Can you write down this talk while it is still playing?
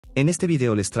En este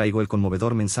video les traigo el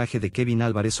conmovedor mensaje de Kevin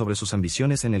Álvarez sobre sus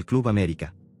ambiciones en el Club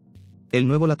América. El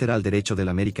nuevo lateral derecho del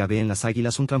América ve en las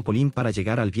Águilas un trampolín para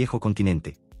llegar al viejo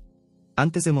continente.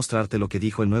 Antes de mostrarte lo que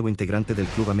dijo el nuevo integrante del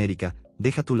Club América,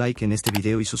 deja tu like en este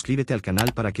video y suscríbete al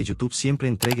canal para que YouTube siempre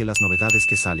entregue las novedades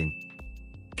que salen.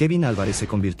 Kevin Álvarez se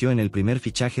convirtió en el primer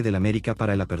fichaje del América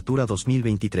para el Apertura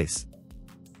 2023.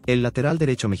 El lateral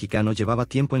derecho mexicano llevaba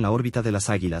tiempo en la órbita de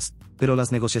las Águilas, pero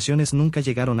las negociaciones nunca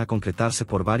llegaron a concretarse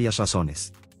por varias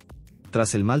razones.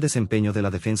 Tras el mal desempeño de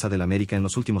la defensa del América en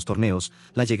los últimos torneos,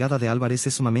 la llegada de Álvarez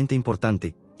es sumamente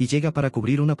importante, y llega para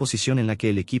cubrir una posición en la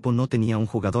que el equipo no tenía un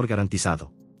jugador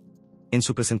garantizado. En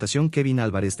su presentación Kevin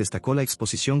Álvarez destacó la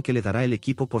exposición que le dará el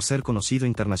equipo por ser conocido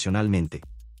internacionalmente.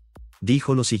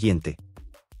 Dijo lo siguiente: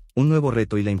 un nuevo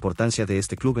reto y la importancia de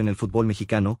este club en el fútbol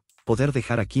mexicano, poder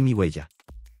dejar aquí mi huella.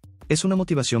 Es una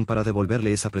motivación para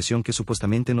devolverle esa presión que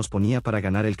supuestamente nos ponía para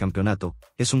ganar el campeonato.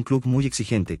 Es un club muy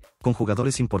exigente, con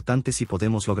jugadores importantes y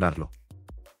podemos lograrlo.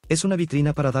 Es una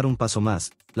vitrina para dar un paso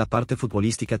más. La parte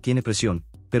futbolística tiene presión,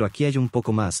 pero aquí hay un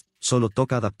poco más, solo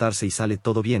toca adaptarse y sale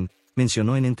todo bien,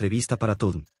 mencionó en entrevista para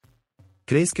TUDN.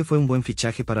 ¿Crees que fue un buen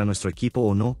fichaje para nuestro equipo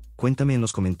o no? Cuéntame en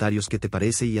los comentarios qué te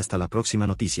parece y hasta la próxima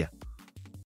noticia.